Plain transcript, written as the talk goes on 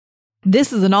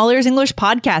This is an All Ears English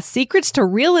podcast, Secrets to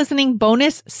Real Listening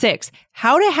Bonus 6,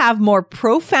 How to Have More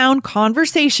Profound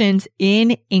Conversations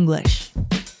in English.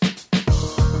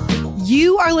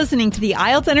 You are listening to the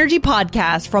IELTS Energy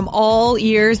Podcast from All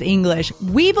Ears English.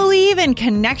 We believe in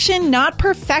connection, not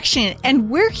perfection, and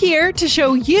we're here to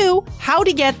show you how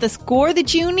to get the score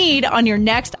that you need on your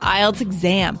next IELTS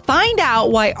exam. Find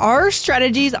out why our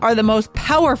strategies are the most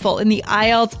powerful in the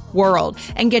IELTS world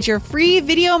and get your free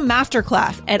video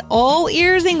masterclass at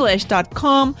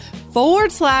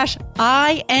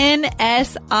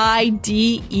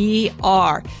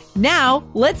allearsenglish.com/INSIDER. Now,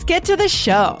 let's get to the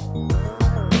show.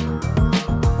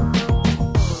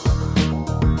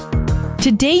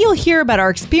 Today, you'll hear about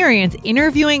our experience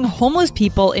interviewing homeless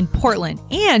people in Portland,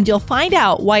 and you'll find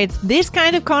out why it's this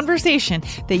kind of conversation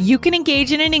that you can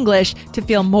engage in English to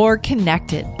feel more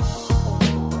connected.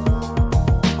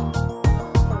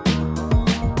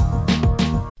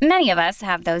 Many of us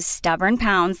have those stubborn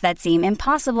pounds that seem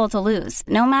impossible to lose,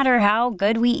 no matter how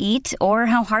good we eat or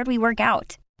how hard we work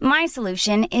out. My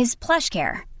solution is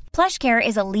PlushCare. PlushCare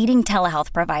is a leading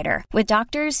telehealth provider with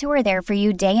doctors who are there for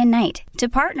you day and night to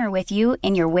partner with you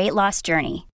in your weight loss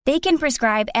journey. They can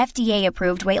prescribe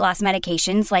FDA-approved weight loss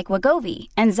medications like Wegovy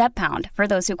and Zepbound for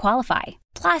those who qualify.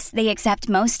 Plus, they accept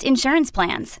most insurance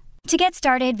plans. To get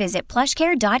started, visit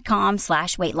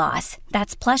plushcare.com/weightloss.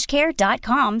 That's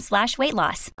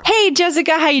plushcare.com/weightloss. Hey,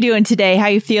 Jessica, how you doing today? How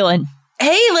you feeling?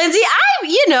 Hey, Lindsay,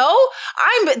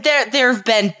 there have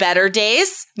been better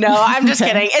days. No, I'm just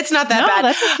kidding. It's not that bad.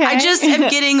 That's okay. I just am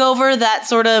getting over that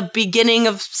sort of beginning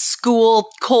of school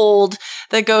cold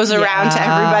that goes around to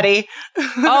everybody.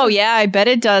 Oh, yeah, I bet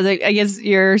it does. I guess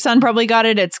your son probably got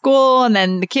it at school, and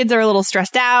then the kids are a little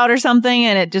stressed out or something,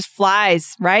 and it just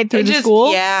flies right through the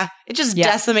school. Yeah. It just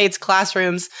decimates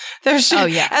classrooms. And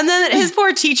then his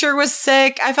poor teacher was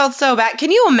sick. I felt so bad.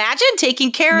 Can you imagine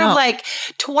taking care of like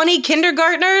 20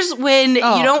 kindergartners when you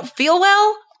don't feel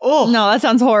well? Oh, no, that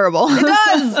sounds horrible. It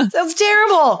does. Sounds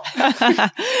terrible.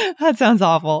 That sounds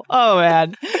awful. Oh,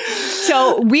 man.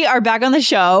 So we are back on the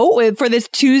show for this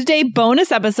Tuesday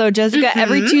bonus episode, Jessica. Mm-hmm.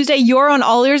 Every Tuesday, you're on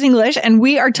All Ears English, and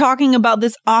we are talking about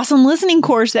this awesome listening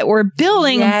course that we're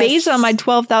building based on my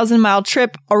 12,000-mile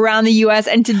trip around the U.S.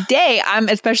 And today, I'm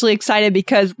especially excited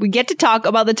because we get to talk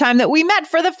about the time that we met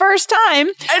for the first time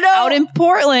out in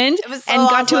Portland and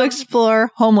got to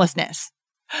explore homelessness.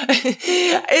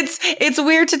 It's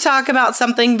weird to talk about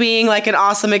something being like an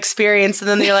awesome experience, and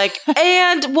then you're like,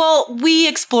 we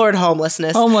explored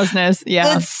homelessness.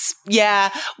 It's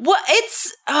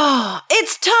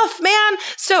tough, man.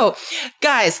 So,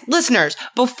 guys, listeners,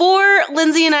 before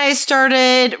Lindsay and I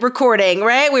started recording,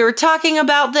 right, we were talking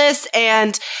about this,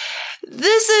 and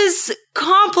this is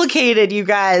complicated, you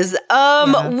guys.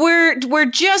 We're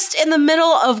just in the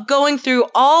middle of going through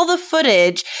all the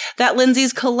footage that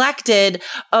Lindsay's collected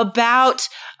about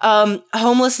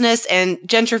homelessness and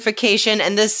gentrification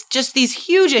and these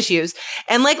huge issues.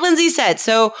 And like Lindsay said,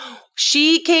 so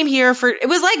she came here it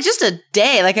was like just a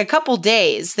day, like a couple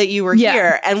days that you were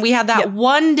here, and we had that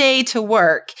one day to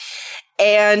work.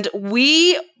 And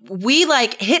we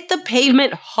like hit the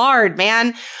pavement hard,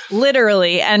 man.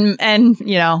 Literally. And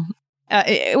you know,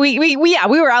 we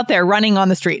were out there running on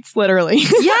the streets, literally.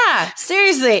 Yeah,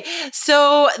 seriously.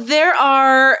 So there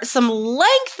are some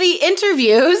lengthy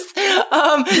interviews.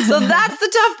 So that's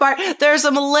the tough part. There are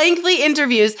some lengthy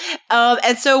interviews.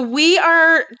 And so we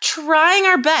are trying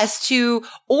our best to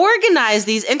organize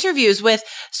these interviews with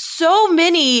so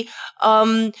many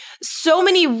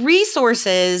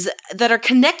resources that are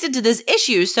connected to this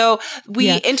issue. So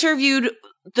we interviewed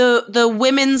the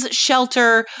women's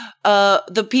shelter,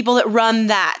 the people that run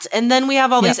that. And then we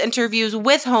have all these interviews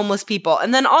with homeless people.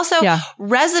 And then also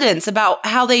residents about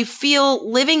how they feel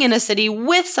living in a city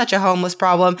with such a homeless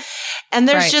problem. And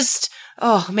there's just,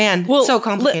 so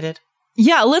complicated.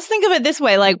 Let's think of it this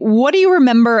way. Like, what do you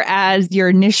remember as your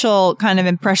initial kind of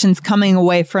impressions coming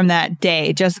away from that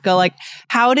day, Jessica? Like,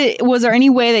 was there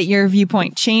any way that your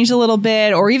viewpoint changed a little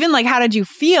bit? Or even like, how did you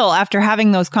feel after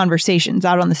having those conversations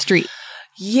out on the street?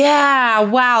 Yeah.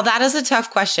 Wow. That is a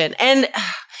tough question. And,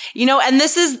 and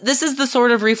this is the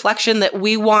sort of reflection that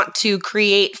we want to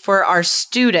create for our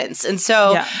students. And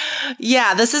so,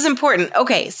 this is important.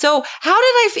 Okay. So how did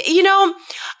I feel?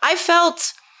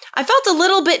 I felt a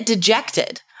little bit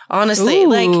dejected, honestly,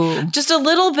 like just a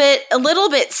little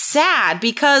bit sad,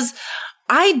 because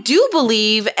I do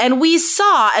believe, and we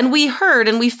saw and we heard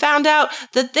and we found out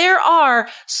that there are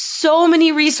so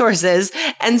many resources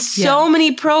and so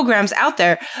many programs out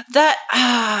there that,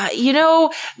 you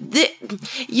don't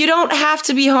have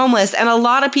to be homeless. And a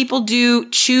lot of people do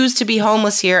choose to be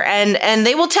homeless here. And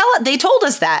they will they told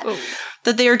us that.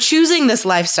 that they are choosing this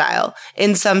lifestyle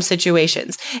in some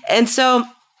situations. And so,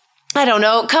 I don't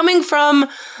know, coming from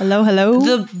hello,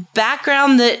 the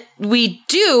background that we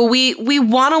do, we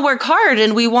want to work hard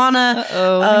and we want to. We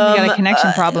got a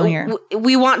connection problem here.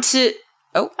 We want to.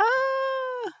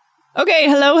 Okay.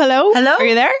 Hello. Hello? Are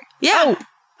you there? Yeah. Oh,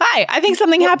 hi. I think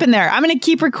something happened there. I'm going to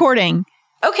keep recording.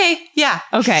 Okay. Yeah.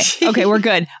 Okay. We're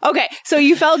good. Okay. So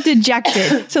you felt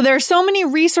dejected. So there are so many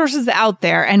resources out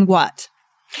there, and what?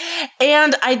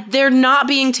 And they're not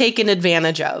being taken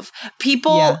advantage of.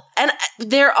 People, and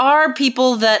there are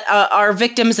people that are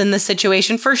victims in this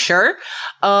situation for sure.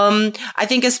 I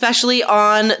think especially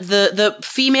on the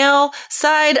female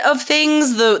side of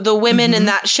things, the women in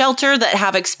that shelter that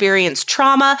have experienced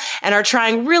trauma and are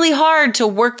trying really hard to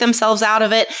work themselves out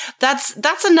of it.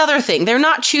 That's another thing. They're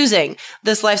not choosing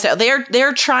this lifestyle.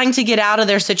 They're trying to get out of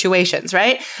their situations,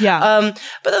 right? Yeah.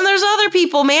 But then there's other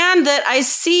people, man, that I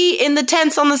see in the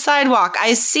tents on the sidewalk.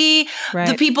 I see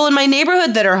the people in my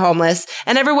neighborhood that are homeless,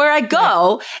 and everywhere I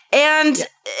go, and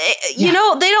you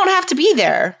know, they don't have to be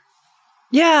there.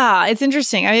 Yeah, it's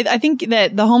interesting. I think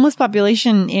that the homeless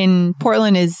population in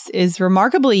Portland is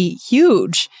remarkably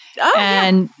huge.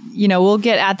 And, you know, we'll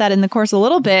get at that in the course a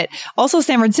little bit. Also,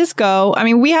 San Francisco, I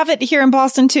mean, we have it here in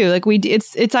Boston too. Like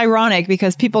it's ironic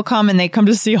because people come and they come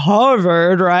to see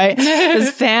Harvard, right? This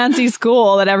fancy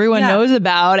school that everyone knows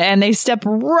about. And they step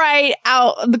right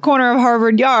out the corner of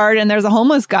Harvard Yard and there's a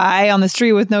homeless guy on the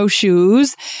street with no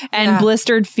shoes and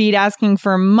blistered feet asking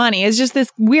for money. It's just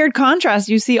this weird contrast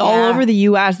you see all over the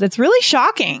U.S. that's really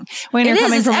shocking when you're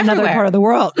coming from another part of the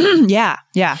world. Yeah.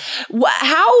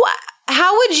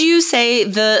 How would you say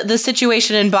the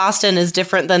situation in Boston is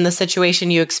different than the situation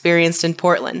you experienced in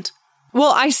Portland?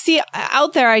 Well, I see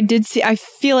out there, I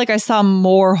feel like I saw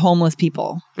more homeless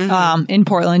people in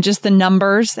Portland, just the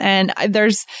numbers. And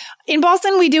in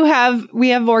Boston, we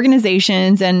have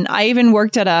organizations. And I even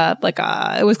worked at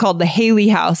it was called the Haley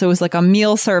House. It was like a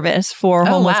meal service for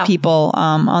homeless people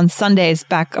on Sundays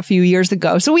back a few years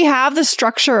ago. So we have the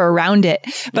structure around it.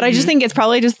 But I just think it's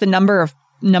probably just the number of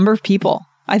people.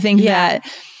 I think that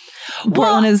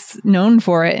Portland is known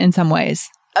for it in some ways.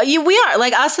 We are,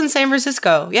 like us in San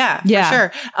Francisco. Yeah, for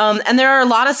sure. And there are a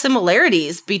lot of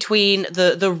similarities between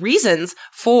the reasons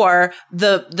for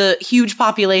the huge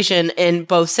population in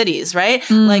both cities, right?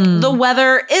 Like the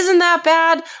weather isn't that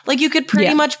bad. Like you could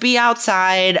pretty much be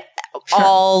outside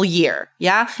all year.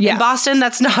 Yeah? In Boston,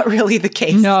 that's not really the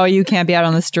case. No, you can't be out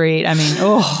on the street. I mean,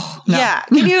 no. Yeah.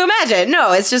 Can you imagine?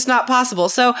 No, it's just not possible.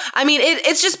 So, I mean,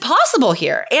 it's just possible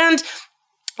here. And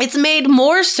it's made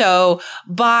more so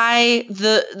by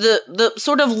the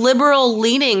sort of liberal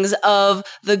leanings of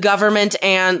the government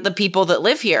and the people that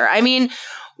live here. I mean,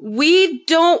 nobody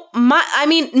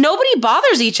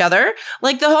bothers each other.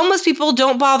 Like the homeless people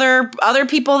don't bother other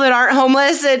people that aren't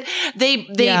homeless, and they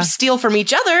steal from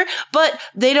each other, but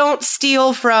they don't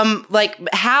steal from like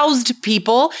housed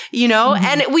people, you know,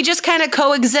 and we just kind of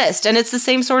coexist. And it's the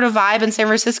same sort of vibe in San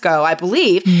Francisco, I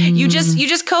believe. You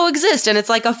just coexist, and it's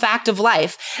like a fact of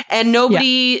life, and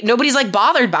nobody's like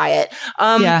bothered by it.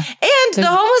 And the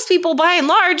homeless people by and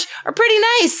large are pretty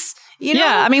nice. You know?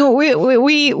 Yeah, I mean,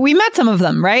 we met some of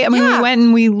them, right? I mean, we went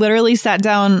and we literally sat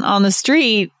down on the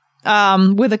street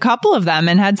with a couple of them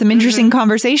and had some interesting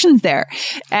conversations there.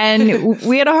 And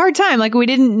we had a hard time. Like, we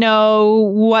didn't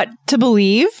know what to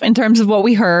believe in terms of what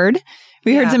we heard.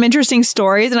 We heard some interesting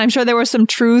stories, and I'm sure there was some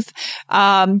truth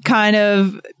kind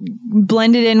of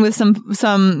blended in with some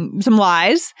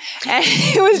lies. And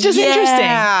it was just interesting.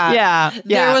 Yeah.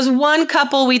 There was one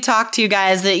couple we talked to,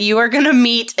 guys, that you are going to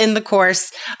meet in the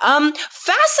course.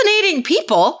 Fascinating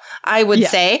people, I would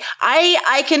say.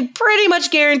 I can pretty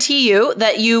much guarantee you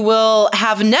that you will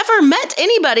have never met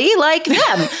anybody like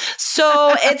them.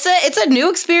 So it's a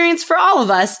new experience for all of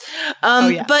us.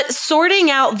 But sorting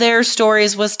out their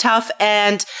stories was tough.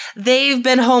 And they've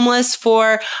been homeless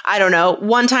for, I don't know,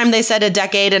 one time they said a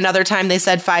decade, another time they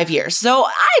said 5 years. So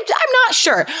I'm not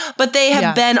sure, but they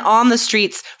have been on the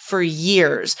streets for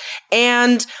years.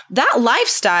 And that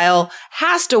lifestyle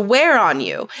has to wear on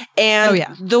you. And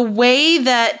the way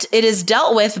that it is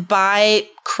dealt with by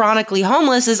chronically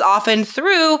homeless is often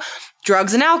through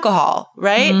drugs and alcohol,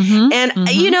 right?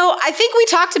 You know, I think we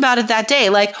talked about it that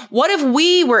day. Like, what if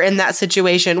we were in that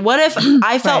situation? What if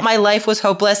I felt my life was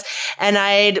hopeless and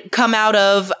I'd come out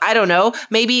of, I don't know,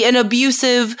 maybe an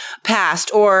abusive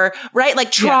past or, right?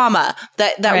 Like trauma,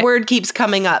 that word keeps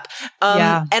coming up.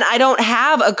 And I don't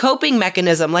have a coping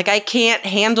mechanism. Like I can't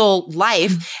handle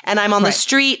life and I'm on the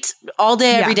street all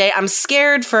day, every day. I'm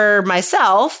scared for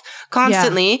myself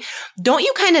constantly. Don't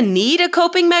you kind of need a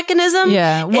coping mechanism?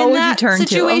 Yeah. What would you turn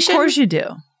situation? to? Of course you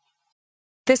do.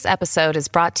 This episode is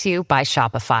brought to you by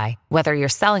Shopify. Whether you're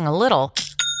selling a little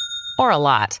or a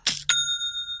lot,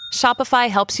 Shopify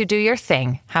helps you do your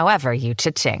thing, however you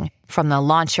cha-ching. From the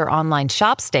launch your online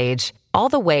shop stage, all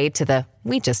the way to the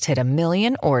we just hit 1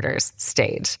 million orders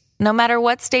stage. No matter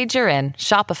what stage you're in,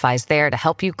 Shopify's there to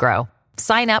help you grow.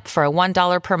 Sign up for a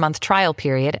 $1 per month trial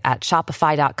period at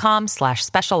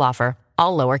shopify.com/special offer,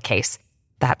 all lowercase.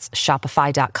 That's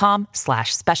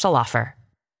shopify.com/special offer.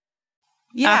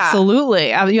 Yeah.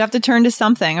 Absolutely. You have to turn to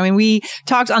something. I mean, we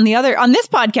talked on this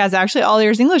podcast, actually, All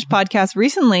Ears English podcast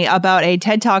recently, about a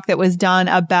TED Talk that was done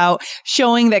about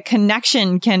showing that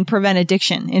connection can prevent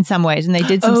addiction in some ways. And they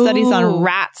did some studies on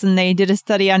rats, and they did a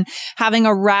study on having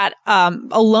a rat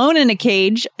alone in a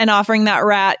cage and offering that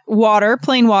rat water,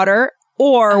 plain water,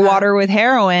 or water with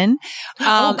heroin.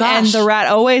 And the rat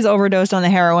always overdosed on the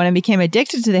heroin and became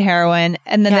addicted to the heroin.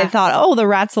 And then they thought, oh, the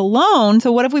rat's alone.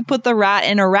 So what if we put the rat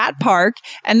in a rat park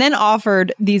and then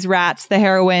offered these rats the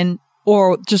heroin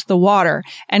or just the water?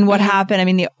 And what happened? I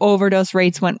mean, the overdose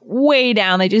rates went way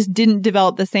down. They just didn't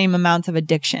develop the same amounts of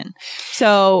addiction.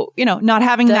 So, not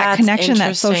having that connection,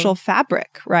 that social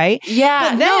fabric, right?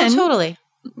 Yeah, no, totally.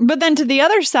 But then to the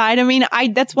other side, I mean,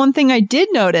 that's one thing I did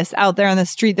notice out there on the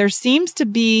street. There seems to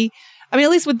be, I mean,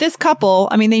 at least with this couple,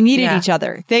 I mean, they needed each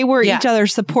other. They were each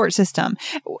other's support system.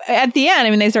 At the end, I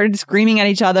mean, they started screaming at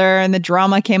each other and the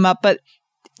drama came up, but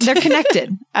they're connected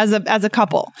as a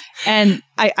couple. And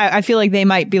I feel like they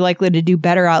might be likely to do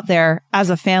better out there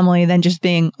as a family than just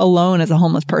being alone as a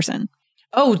homeless person.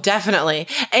 Oh, definitely.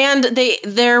 And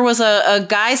there was a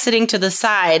guy sitting to the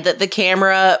side that the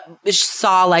camera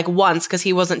saw like once because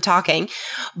he wasn't talking.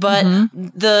 But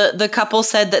the couple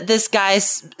said that this guy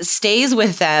stays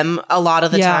with them a lot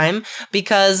of the time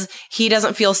because he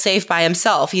doesn't feel safe by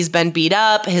himself. He's been beat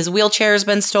up. His wheelchair's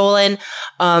been stolen.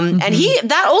 And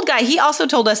that old guy, he also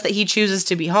told us that he chooses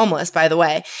to be homeless, by the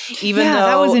way. Even though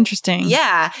that was interesting.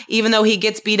 Yeah. Even though he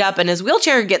gets beat up and his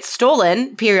wheelchair gets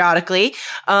stolen periodically.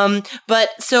 But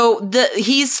so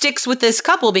he sticks with this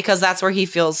couple because that's where he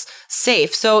feels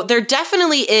safe. So there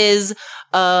definitely is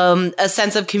a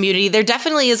sense of community. There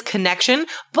definitely is connection,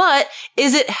 but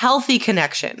is it healthy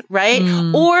connection, right?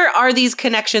 Or are these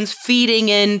connections feeding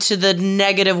into the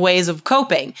negative ways of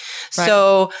coping? Right.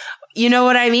 So you know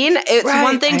what I mean? It's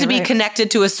one thing to be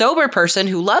connected to a sober person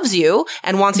who loves you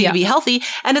and wants you to be healthy.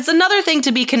 And it's another thing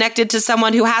to be connected to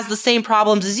someone who has the same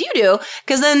problems as you do,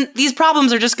 because then these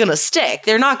problems are just going to stick.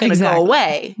 They're not going to go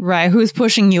away. Right. Who's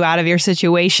pushing you out of your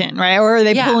situation, right? Or are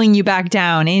they pulling you back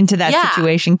down into that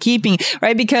situation, keeping,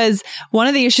 right? Because one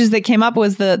of the issues that came up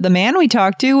was the man we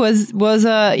talked to was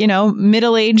a,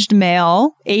 middle-aged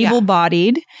male,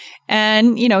 able-bodied.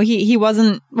 And, he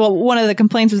wasn't, well, one of the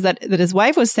complaints was that his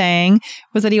wife was saying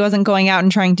was that he wasn't going out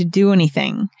and trying to do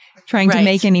anything, trying to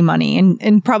make any money.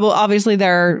 And probably, obviously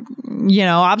there are,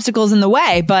 obstacles in the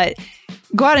way, but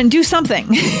go out and do something,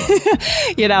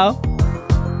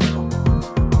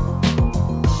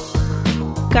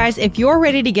 Guys, if you're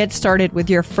ready to get started with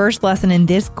your first lesson in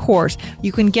this course,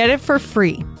 you can get it for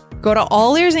free. Go to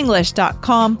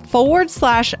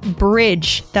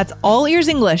allearsenglish.com/bridge. That's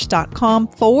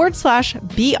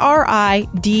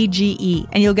allearsenglish.com/BRIDGE.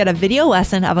 And you'll get a video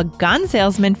lesson of a gun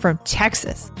salesman from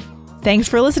Texas. Thanks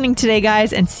for listening today,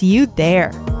 guys, and see you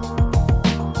there.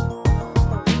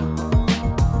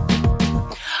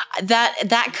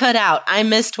 That cut out. I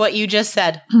missed what you just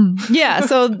said. Yeah.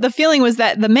 So the feeling was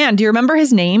that the man, do you remember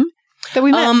his name that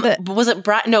we met? Was it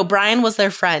Brian? No, Brian was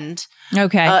their friend.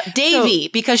 Okay. Davey,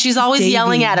 because she's always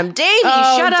yelling at him. Davey,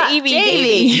 shut up.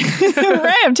 Davey.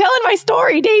 Right, I'm telling my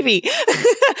story, Davey.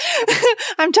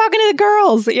 I'm talking to the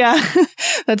girls. Yeah,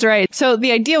 that's right. So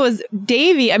the idea was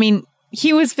Davey, I mean,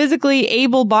 he was physically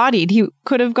able-bodied. He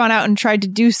could have gone out and tried to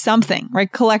do something,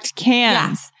 right? Collect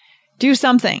cans. Do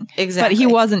something. Exactly. But he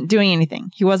wasn't doing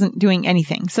anything.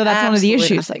 So that's one of the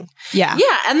issues. Nothing. Yeah,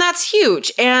 and that's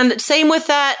huge. And same with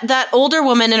that older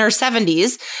woman in her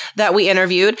 70s that we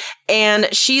interviewed. And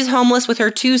she's homeless with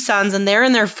her 2 sons, and they're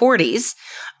in their 40s.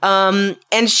 And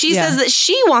she says that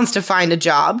she wants to find a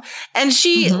job, and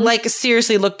she like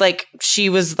seriously looked like she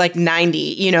was like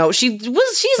 90, she's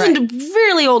a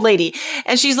really old lady.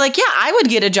 And she's like, yeah, I would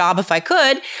get a job if I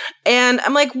could. And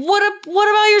I'm like, what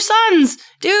about your sons,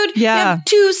 dude? You have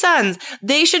 2 sons.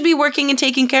 They should be working and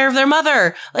taking care of their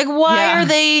mother. Like, why are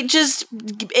they just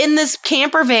in this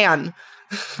camper van?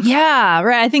 Yeah,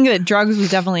 right. I think that drugs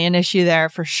was definitely an issue there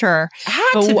for sure.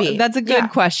 Had to be. That's a good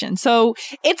question. So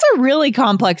it's a really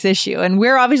complex issue, and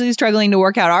we're obviously struggling to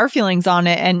work out our feelings on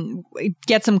it and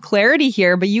get some clarity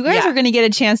here. But you guys are going to get a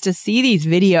chance to see these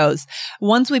videos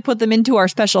once we put them into our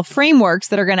special frameworks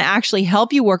that are going to actually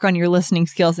help you work on your listening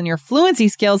skills and your fluency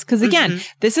skills. Because again,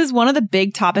 this is one of the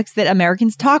big topics that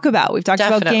Americans talk about. We've talked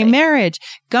about gay marriage,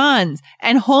 guns,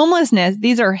 and homelessness.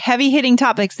 These are heavy hitting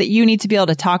topics that you need to be able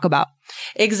to talk about.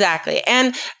 Exactly.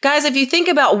 And guys, if you think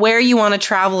about where you want to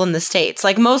travel in the States,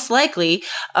 like most likely,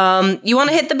 you want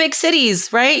to hit the big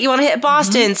cities, right? You want to hit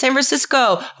Boston, San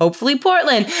Francisco, hopefully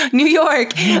Portland, New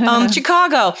York,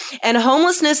 Chicago. And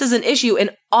homelessness is an issue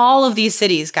in all of these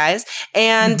cities, guys.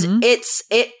 And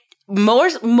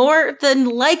more than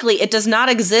likely, it does not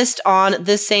exist on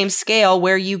the same scale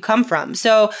where you come from.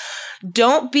 So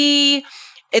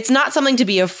it's not something to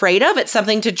be afraid of. It's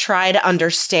something to try to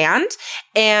understand.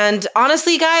 And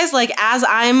honestly, guys, like as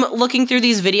I'm looking through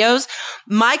these videos,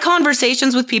 my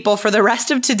conversations with people for the rest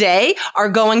of today are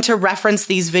going to reference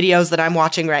these videos that I'm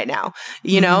watching right now,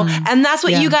 you know? And that's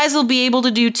what you guys will be able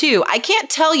to do too. I can't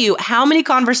tell you how many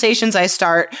conversations I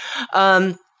start,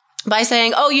 by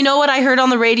saying, oh, you know what I heard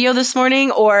on the radio this morning?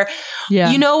 Or,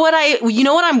 you know what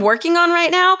I'm working on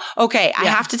right now? Okay, I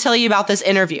have to tell you about this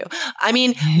interview. I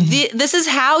mean, this is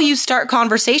how you start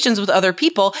conversations with other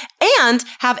people and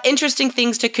have interesting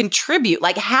things to contribute,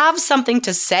 like have something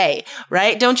to say,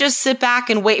 right? Don't just sit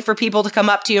back and wait for people to come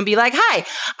up to you and be like, hi,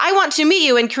 I want to meet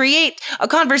you and create a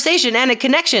conversation and a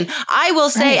connection. I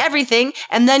will say everything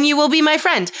and then you will be my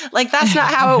friend. Like, that's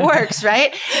not how it works,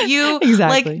 right?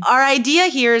 Like, our idea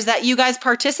here is that you guys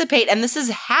participate, and this is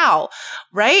how,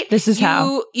 right? This is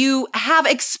how you have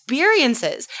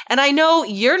experiences. And I know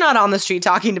you're not on the street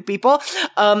talking to people.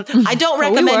 I don't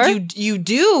recommend you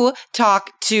do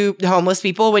talk to homeless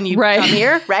people when you come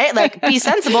here, right? Like, be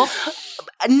sensible.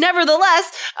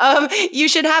 Nevertheless, you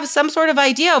should have some sort of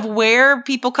idea of where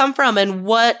people come from and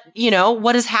what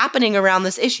is happening around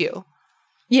this issue.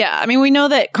 Yeah, I mean, we know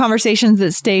that conversations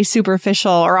that stay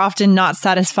superficial are often not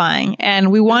satisfying.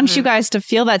 And we want you guys to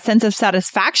feel that sense of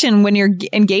satisfaction when you're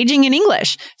engaging in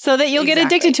English so that you'll get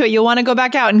addicted to it. You'll want to go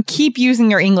back out and keep using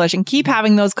your English and keep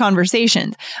having those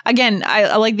conversations. Again,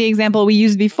 I like the example we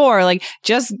used before, like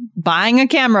just buying a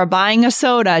camera, buying a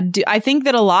soda. I think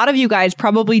that a lot of you guys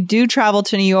probably do travel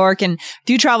to New York and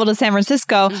do travel to San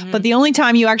Francisco, but the only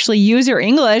time you actually use your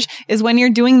English is when you're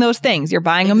doing those things. You're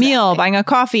buying a meal, buying a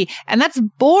coffee, and that's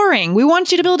boring. We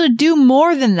want you to be able to do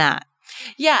more than that.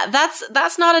 Yeah,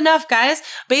 that's not enough, guys.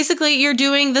 Basically, you're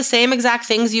doing the same exact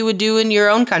things you would do in your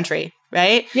own country.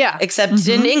 Right? Yeah. Except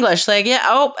in English. Like,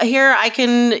 here I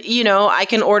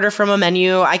can order from a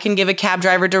menu. I can give a cab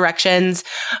driver directions.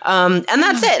 And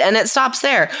that's it. And it stops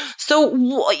there.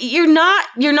 So you're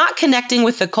not connecting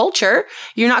with the culture.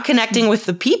 You're not connecting with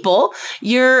the people.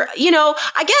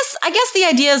 I guess the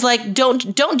idea is like,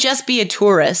 don't just be a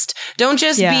tourist. Don't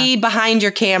just be behind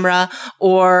your camera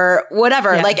or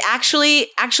whatever. Yeah. Like actually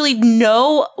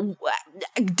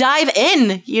dive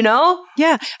in,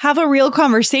 Yeah. Have a real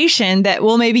conversation that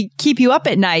will maybe keep you up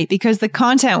at night because the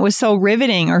content was so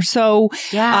riveting or so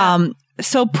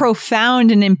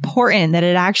profound and important that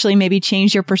it actually maybe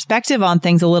changed your perspective on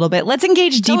things a little bit. Let's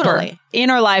engage deeper in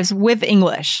our lives with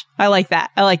English. I like that.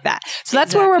 So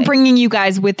that's where we're bringing you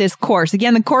guys with this course.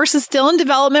 Again, the course is still in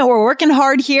development. We're working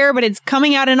hard here, but it's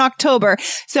coming out in October.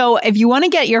 So if you want to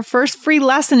get your first free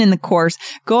lesson in the course,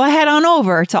 go ahead on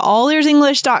over to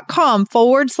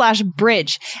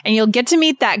allearsenglish.com/bridge and you'll get to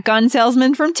meet that gun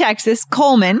salesman from Texas,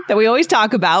 Coleman, that we always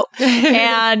talk about.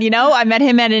 And, I met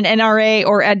him at an NRA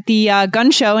or at the gun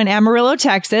show in Amarillo,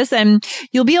 Texas, and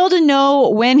you'll be able to know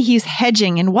when he's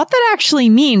hedging and what that actually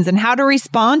means and how to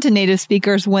respond to native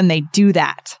speakers when they do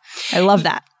that. I love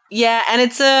that. Yeah, and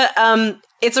it's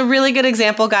a really good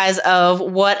example, guys, of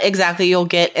what exactly you'll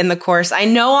get in the course. I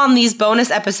know on these bonus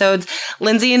episodes,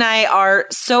 Lindsay and I are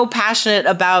so passionate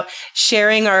about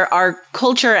sharing our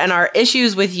culture and our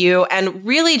issues with you and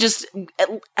really just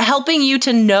helping you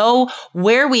to know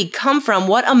where we come from,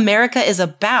 what America is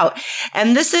about.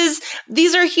 And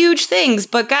these are huge things.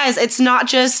 But guys, it's not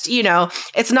just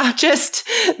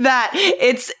that.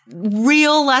 It's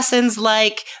real lessons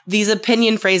like these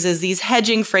opinion phrases, these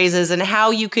hedging phrases, and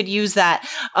how you could use that.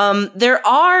 There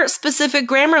are specific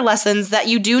grammar lessons that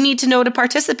you do need to know to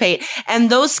participate, and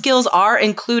those skills are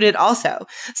included also.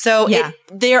 So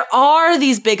there are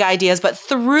these big ideas, but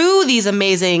through these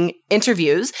amazing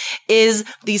interviews is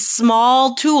these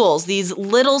small tools, these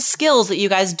little skills that you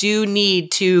guys do need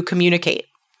to communicate.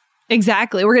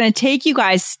 Exactly. We're going to take you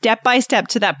guys step by step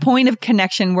to that point of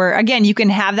connection where, again, you can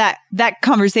have that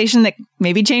conversation that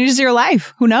maybe changes your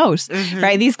life. Who knows?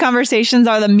 Right? These conversations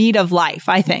are the meat of life,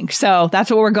 I think. So that's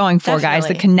what we're going for, guys.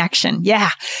 The connection. Yeah.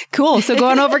 Cool. So go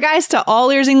on over, guys, to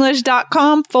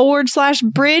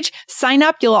allearsenglish.com/bridge. Sign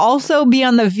up. You'll also be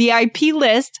on the VIP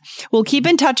list. We'll keep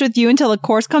in touch with you until the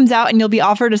course comes out, and you'll be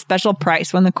offered a special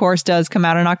price when the course does come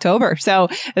out in October. So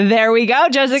there we go,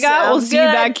 Jessica. We'll see you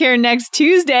back here next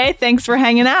Tuesday. Thanks for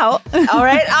hanging out. All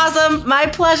right. Awesome. My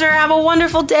pleasure. Have a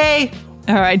wonderful day.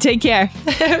 All right. Take care.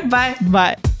 Bye.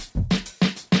 Bye.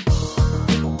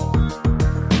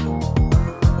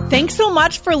 Thanks so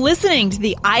much for listening to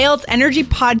the IELTS Energy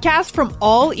Podcast from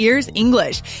All Ears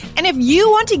English. And if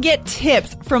you want to get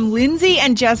tips from Lindsay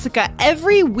and Jessica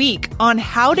every week on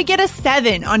how to get a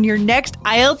 7 on your next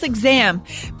IELTS exam,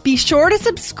 be sure to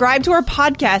subscribe to our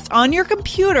podcast on your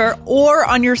computer or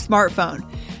on your smartphone.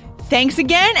 Thanks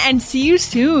again and see you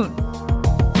soon.